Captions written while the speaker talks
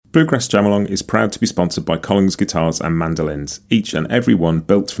Bluegrass Jamalong is proud to be sponsored by Collins Guitars and Mandolins, each and every one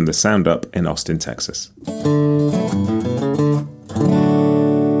built from the sound up in Austin, Texas.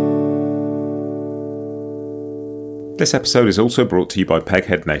 This episode is also brought to you by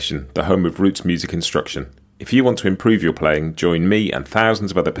Peghead Nation, the home of roots music instruction. If you want to improve your playing, join me and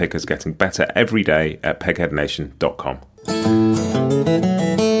thousands of other pickers getting better every day at pegheadnation.com.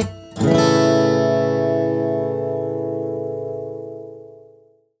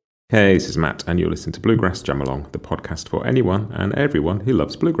 Hey, this is Matt, and you're listening to Bluegrass Jamalong, the podcast for anyone and everyone who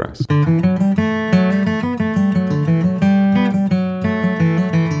loves bluegrass.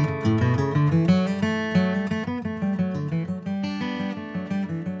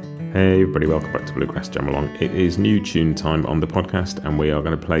 Hey everybody, welcome back to Bluegrass Jamalong. It is new tune time on the podcast, and we are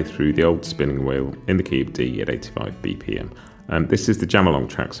going to play through the old spinning wheel in the key of D at 85 BPM. This is the Jamalong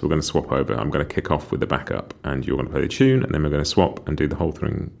track, so we're going to swap over. I'm going to kick off with the backup, and you're going to play the tune, and then we're going to swap and do the whole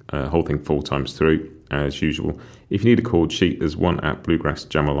thing 4 times through, as usual. If you need a chord sheet, there's one at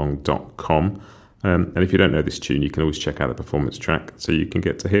bluegrassjamalong.com. And if you don't know this tune, you can always check out the performance track so you can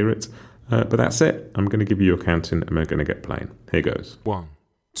get to hear it. But that's it. I'm going to give you your counting, and we're going to get playing. Here goes. 1,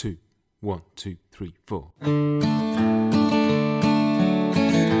 2, 1, 2, 3, 4.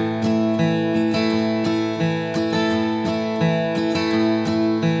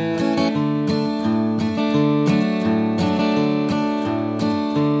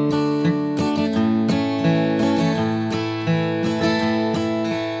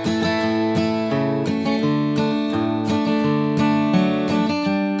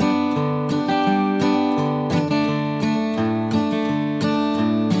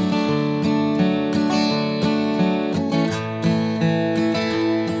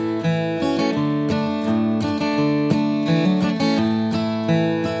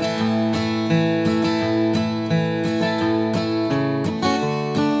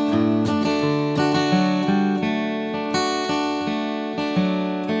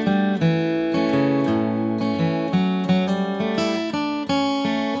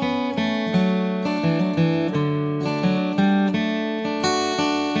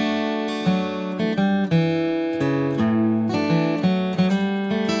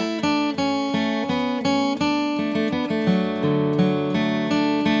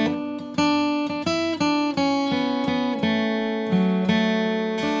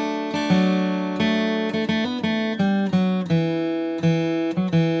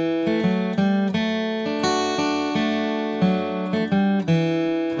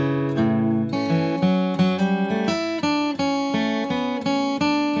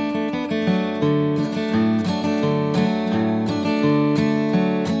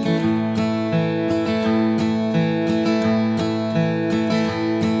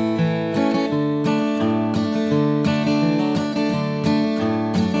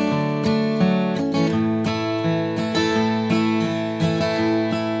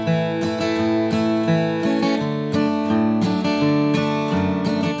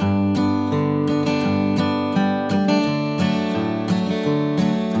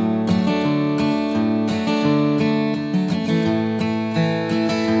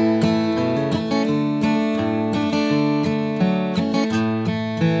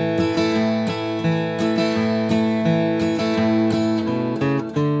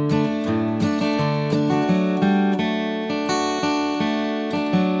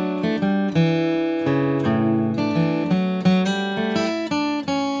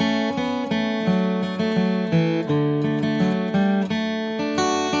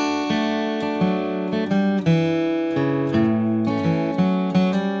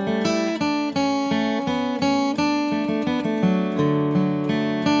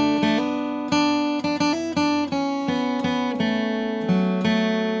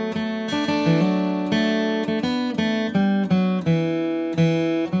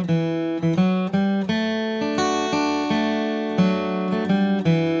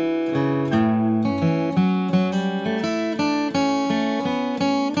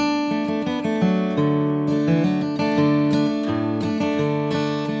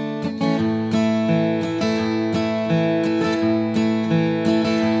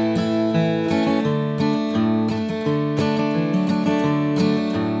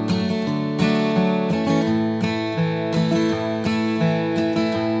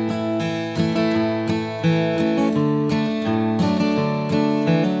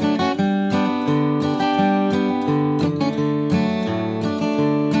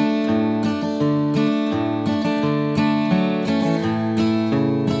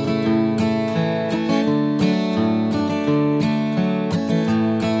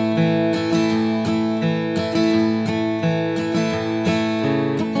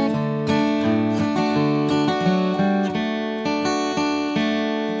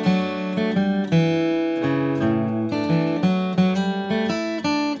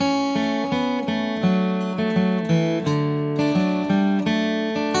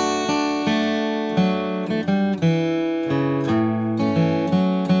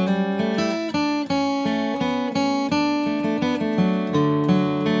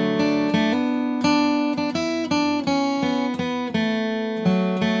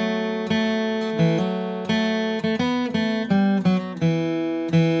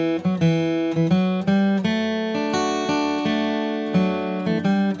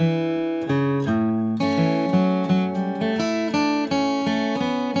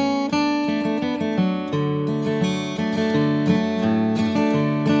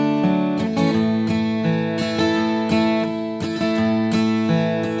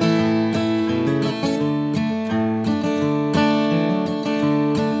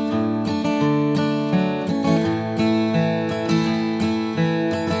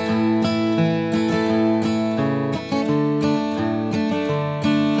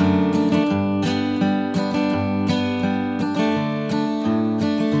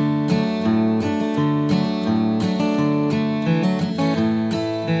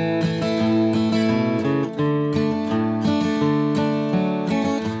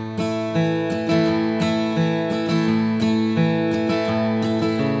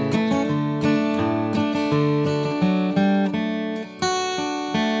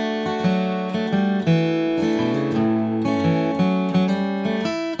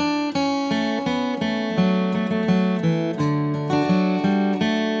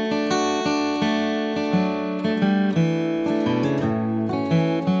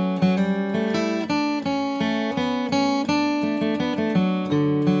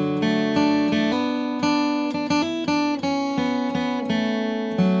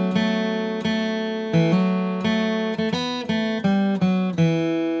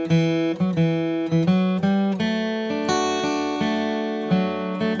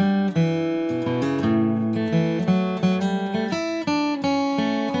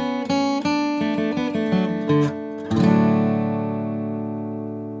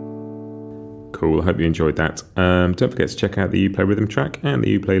 hope you enjoyed that. Don't forget to check out the Uplay rhythm track and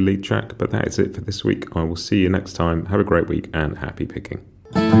the Uplay lead track. But that is it for this week. I will see you next time. Have a great week and happy picking.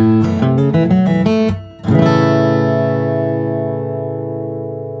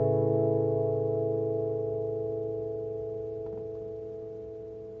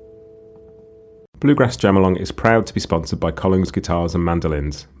 Bluegrass Jam-Along is proud to be sponsored by Collings Guitars and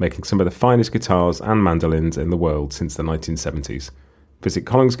Mandolins, making some of the finest guitars and mandolins in the world since the 1970s. Visit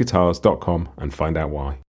collingsguitars.com and find out why.